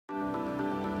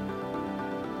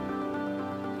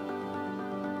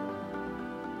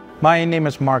My name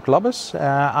is Lobbes.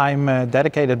 I'm a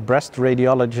dedicated breast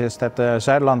radiologist at the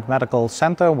Zuiderland Medical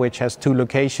Center, which has two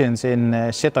locations in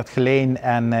Sittard-Geleen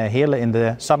and Heerlen in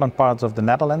the southern parts of the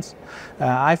Netherlands.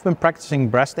 I've been practicing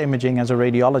breast imaging as a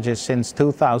radiologist since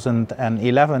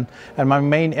 2011, and my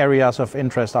main areas of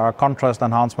interest are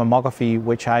contrast-enhanced mammography,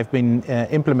 which I've been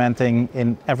implementing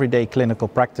in everyday clinical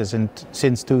practice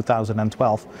since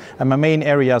 2012. And my main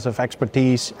areas of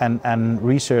expertise and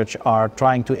research are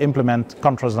trying to implement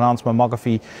contrast-enhanced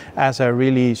mammography as a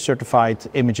really certified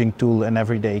imaging tool in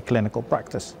everyday clinical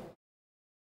practice.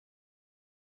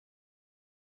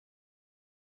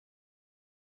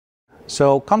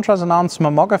 So contrast-enhanced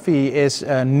mammography is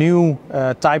a new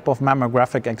type of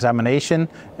mammographic examination.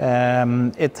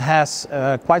 It has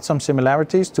quite some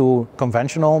similarities to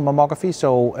conventional mammography.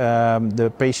 So the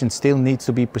patient still needs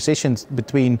to be positioned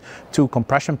between two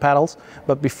compression paddles.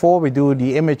 But before we do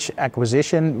the image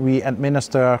acquisition, we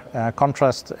administer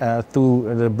contrast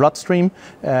through the bloodstream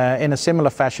in a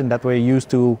similar fashion that we're used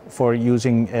to for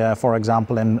using, for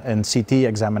example, in CT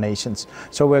examinations.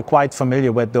 So we're quite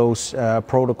familiar with those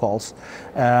protocols.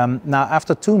 Now,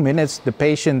 after 2 minutes, the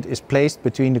patient is placed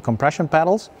between the compression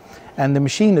paddles, and the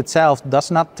machine itself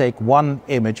does not take one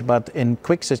image, but in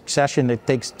quick succession it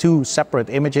takes two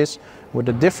separate images with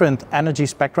a different energy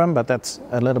spectrum, but that's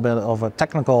a little bit of a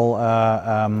technical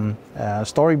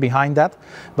story behind that.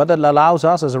 But it allows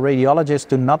us as a radiologist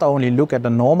to not only look at the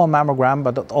normal mammogram,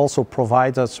 but it also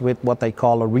provides us with what they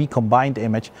call a recombined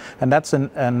image, and that's an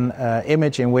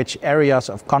image in which areas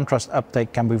of contrast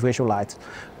uptake can be visualized.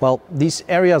 Well, these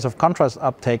areas of contrast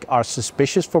uptake are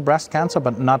suspicious for breast cancer,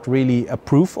 but not really a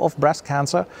proof of breast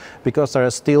cancer, because there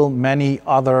are still many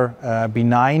other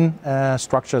benign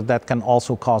structures that can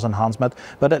also cause enhancement.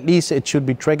 But at least it should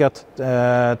be triggered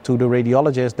to the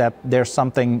radiologist that there's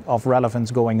something of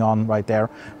relevance going on right there,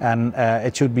 and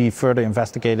it should be further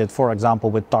investigated, for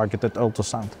example, with targeted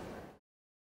ultrasound.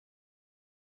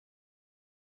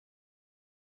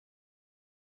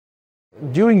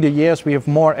 During the years, we have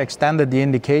more extended the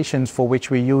indications for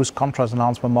which we use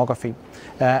contrast-enhanced mammography.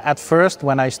 At first,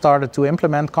 when I started to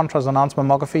implement contrast-enhanced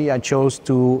mammography, I chose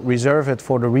to reserve it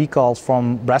for the recalls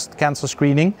from breast cancer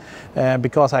screening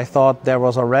because I thought there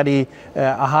was already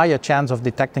a higher chance of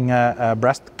detecting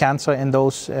breast cancer in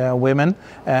those women,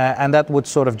 and that would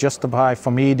sort of justify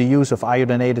for me the use of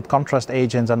iodinated contrast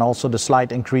agents and also the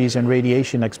slight increase in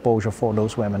radiation exposure for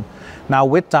those women. Now,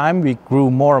 with time, we grew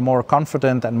more and more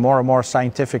confident, and more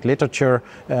scientific literature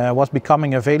was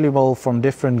becoming available from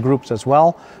different groups as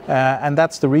well, and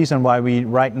that's the reason why we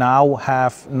right now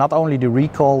have not only the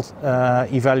recall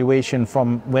evaluation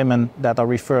from women that are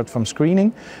referred from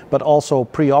screening, but also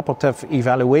preoperative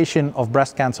evaluation of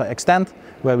breast cancer extent.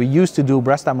 Where we used to do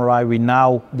breast MRI, we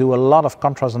now do a lot of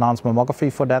contrast-enhanced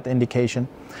mammography for that indication.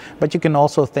 But you can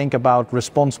also think about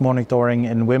response monitoring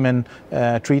in women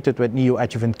treated with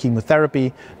neoadjuvant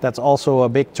chemotherapy. That's also a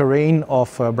big terrain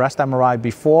of breast MRI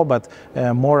before, but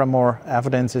more and more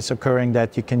evidence is occurring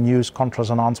that you can use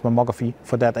contrast-enhanced mammography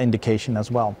for that indication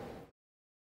as well.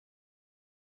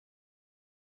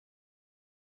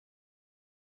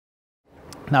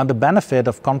 Now, the benefit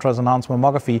of contrast-enhanced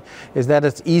mammography is that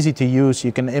it's easy to use.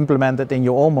 You can implement it in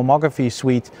your own mammography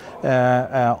suite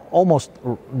almost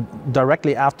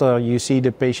directly after you see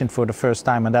the patient for the first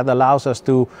time, and that allows us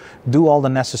to do all the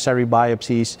necessary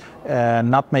biopsies,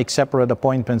 not make separate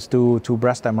appointments to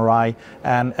breast MRI,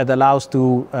 and it allows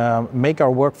to make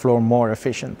our workflow more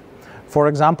efficient. For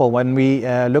example, when we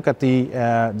look at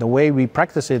the way we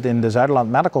practice it in the Zuiderland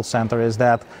Medical Center is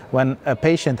that when a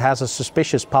patient has a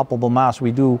suspicious palpable mass,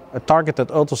 we do a targeted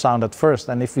ultrasound at first,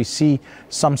 and if we see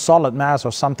some solid mass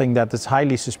or something that is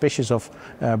highly suspicious of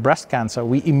breast cancer,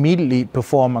 we immediately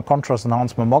perform a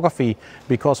contrast-enhanced mammography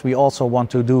because we also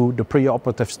want to do the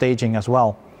preoperative staging as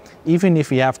well. Even if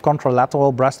we have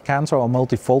contralateral breast cancer or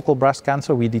multifocal breast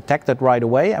cancer, we detect it right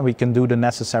away and we can do the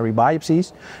necessary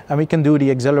biopsies, and we can do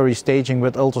the auxiliary staging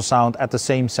with ultrasound at the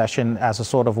same session as a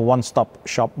sort of a one-stop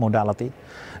shop modality.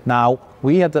 Now,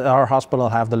 we at our hospital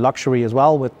have the luxury as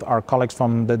well with our colleagues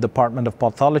from the Department of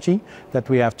Pathology that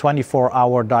we have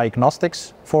 24-hour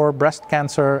diagnostics for breast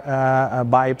cancer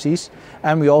biopsies,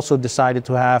 and we also decided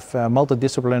to have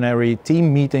multidisciplinary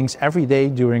team meetings every day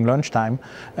during lunchtime.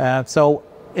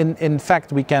 In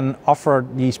fact, we can offer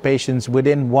these patients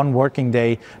within one working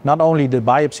day not only the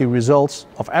biopsy results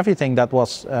of everything that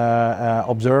was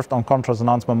observed on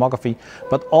contrast-enhanced mammography,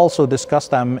 but also discuss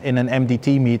them in an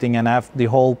MDT meeting and have the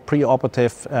whole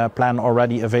preoperative plan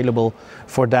already available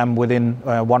for them within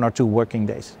 1 or 2 working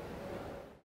days.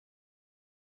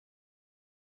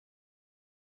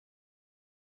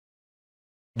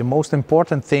 The most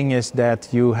important thing is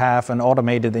that you have an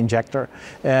automated injector.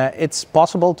 It's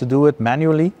possible to do it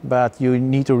manually, but you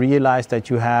need to realize that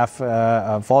you have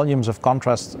volumes of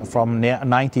contrast from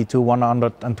 90 to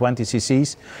 120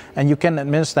 cc's, and you can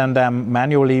administer them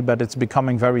manually, but it's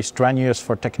becoming very strenuous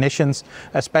for technicians,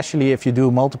 especially if you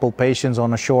do multiple patients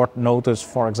on a short notice,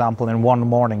 for example, in one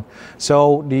morning.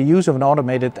 So the use of an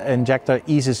automated injector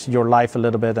eases your life a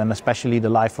little bit, and especially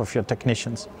the life of your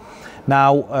technicians.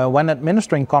 Now, when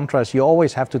administering contrast, you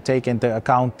always have to take into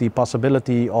account the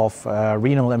possibility of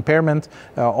renal impairment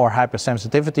or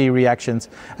hypersensitivity reactions,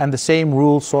 and the same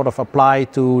rules sort of apply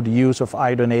to the use of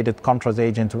iodinated contrast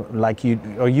agent like you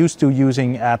are used to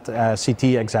using at CT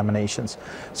examinations.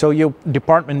 So your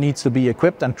department needs to be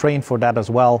equipped and trained for that as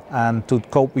well, and to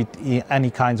cope with any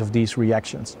kinds of these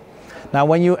reactions. Now,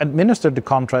 when you administer the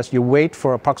contrast, you wait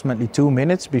for approximately 2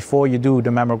 minutes before you do the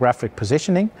mammographic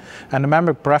positioning. And the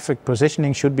mammographic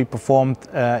positioning should be performed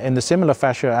in the similar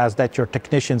fashion as that your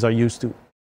technicians are used to.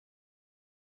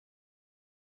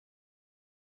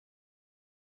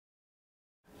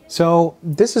 So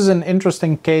this is an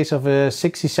interesting case of a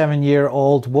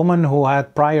 67-year-old woman who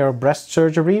had prior breast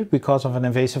surgery because of an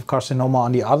invasive carcinoma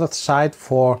on the other side,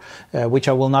 for which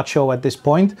I will not show at this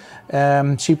point.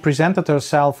 She presented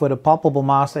herself with a palpable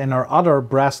mass in her other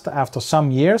breast after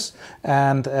some years,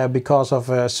 and because of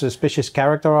a suspicious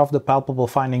character of the palpable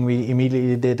finding, we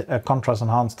immediately did a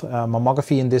contrast-enhanced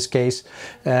mammography in this case.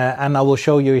 And I will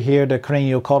show you here the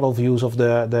craniocaudal views of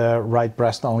the right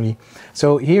breast only.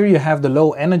 So here you have the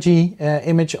low energy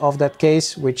image of that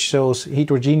case, which shows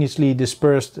heterogeneously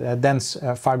dispersed dense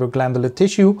fibroglandular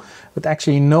tissue, with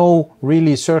actually no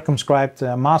really circumscribed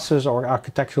masses or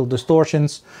architectural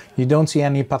distortions. You don't see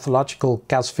any pathological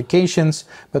calcifications,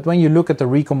 but when you look at the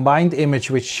recombined image,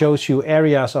 which shows you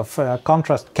areas of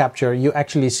contrast capture, you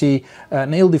actually see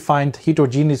an ill-defined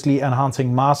heterogeneously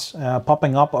enhancing mass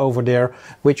popping up over there,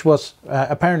 which was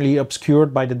apparently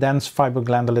obscured by the dense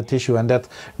fibroglandular tissue, and that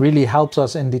really helps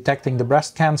us in detecting the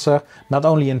breast cancer, not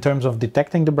only in terms of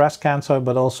detecting the breast cancer,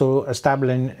 but also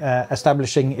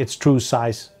establishing its true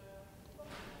size.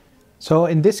 So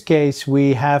in this case,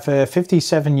 we have a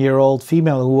 57-year-old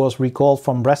female who was recalled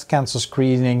from breast cancer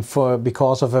screening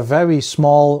because of a very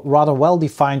small, rather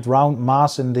well-defined round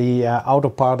mass in the outer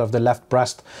part of the left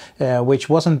breast, which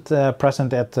wasn't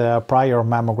present at prior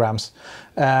mammograms.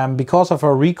 Because of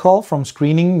her recall from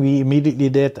screening, we immediately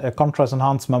did a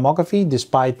contrast-enhanced mammography,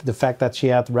 despite the fact that she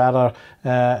had rather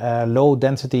low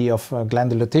density of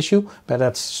glandular tissue, but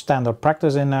that's standard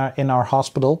practice in our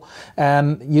hospital.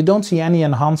 And you don't see any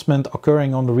enhancement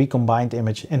occurring on the recombined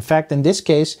image. In fact, in this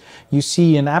case, you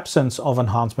see an absence of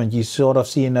enhancement. You sort of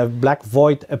see a black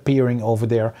void appearing over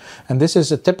there. And this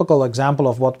is a typical example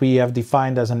of what we have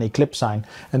defined as an eclipse sign.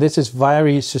 And this is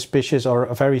very suspicious or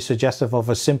very suggestive of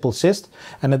a simple cyst.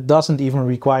 And it doesn't even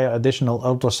require additional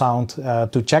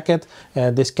ultrasound to check it.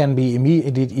 This can be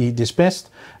immediately dismissed.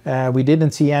 We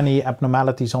didn't see any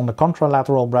abnormalities on the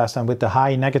contralateral breast, and with the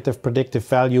high negative predictive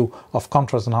value of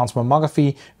contrast-enhanced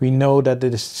mammography, we know that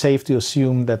it is safe to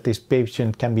assume that this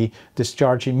patient can be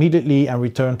discharged immediately and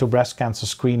return to breast cancer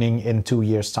screening in 2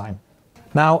 years' time.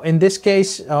 Now, in this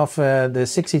case of the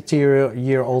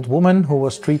 62-year-old woman who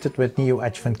was treated with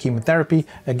neoadjuvant chemotherapy,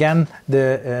 again,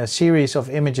 the series of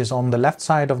images on the left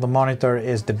side of the monitor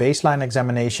is the baseline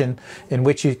examination, in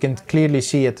which you can clearly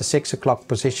see at the 6 o'clock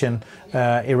position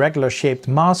irregular shaped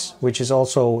mass, which is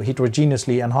also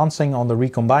heterogeneously enhancing on the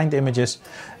recombined images.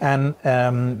 And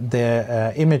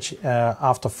the image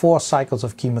after 4 cycles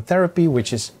of chemotherapy,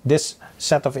 which is this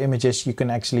set of images, you can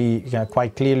actually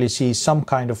quite clearly see some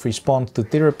kind of response to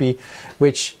therapy,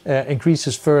 which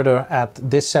increases further at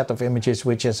this set of images,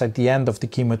 which is at the end of the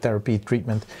chemotherapy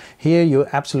treatment. Here you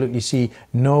absolutely see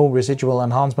no residual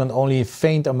enhancement, only a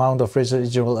faint amount of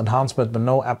residual enhancement, but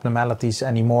no abnormalities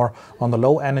anymore on the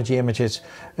low energy images,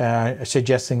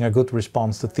 suggesting a good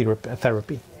response to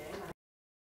therapy.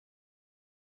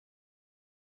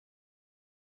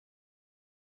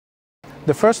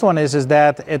 The first one is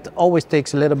that it always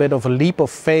takes a little bit of a leap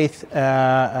of faith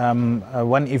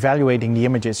when evaluating the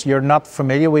images. You're not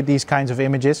familiar with these kinds of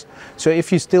images, so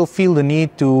if you still feel the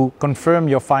need to confirm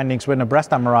your findings with a breast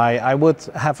MRI, I would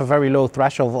have a very low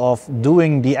threshold of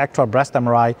doing the actual breast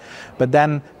MRI, but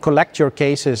then collect your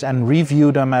cases and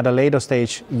review them at a later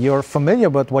stage. You're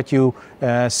familiar with what you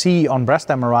see on breast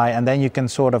MRI, and then you can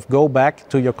sort of go back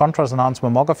to your contrast-enhanced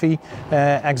mammography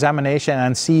examination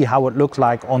and see how it looks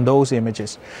like on those images.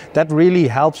 That really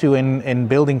helps you in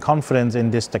building confidence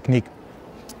in this technique.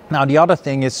 Now, the other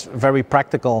thing is very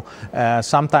practical.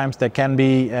 Sometimes there can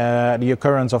be the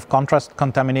occurrence of contrast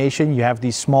contamination. You have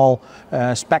these small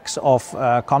specks of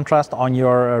contrast on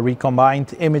your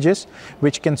recombined images,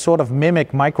 which can sort of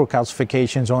mimic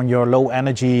microcalcifications on your low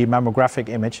energy mammographic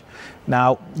image.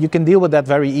 Now, you can deal with that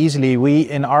very easily. We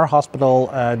in our hospital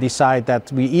decide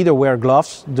that we either wear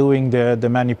gloves doing the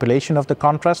manipulation of the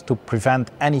contrast to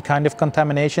prevent any kind of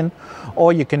contamination,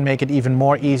 or you can make it even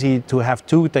more easy to have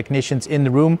two technicians in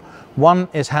the room. One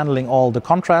is handling all the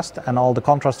contrast and all the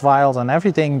contrast vials and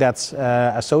everything that's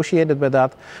associated with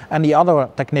that, and the other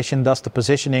technician does the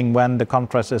positioning when the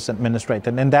contrast is administered.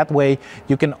 And in that way,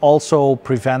 you can also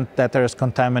prevent that there is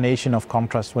contamination of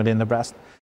contrast within the breast.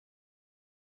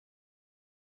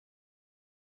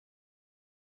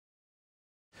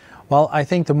 Well, I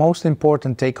think the most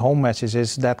important take-home message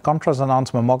is that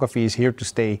contrast-enhanced mammography is here to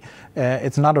stay.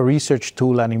 It's not a research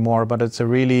tool anymore, but it's a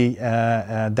really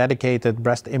dedicated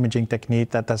breast imaging technique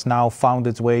that has now found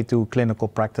its way to clinical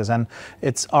practice. And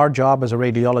it's our job as a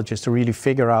radiologist to really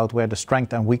figure out where the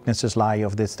strengths and weaknesses lie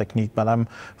of this technique. But I'm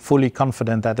fully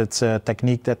confident that it's a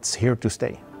technique that's here to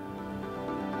stay.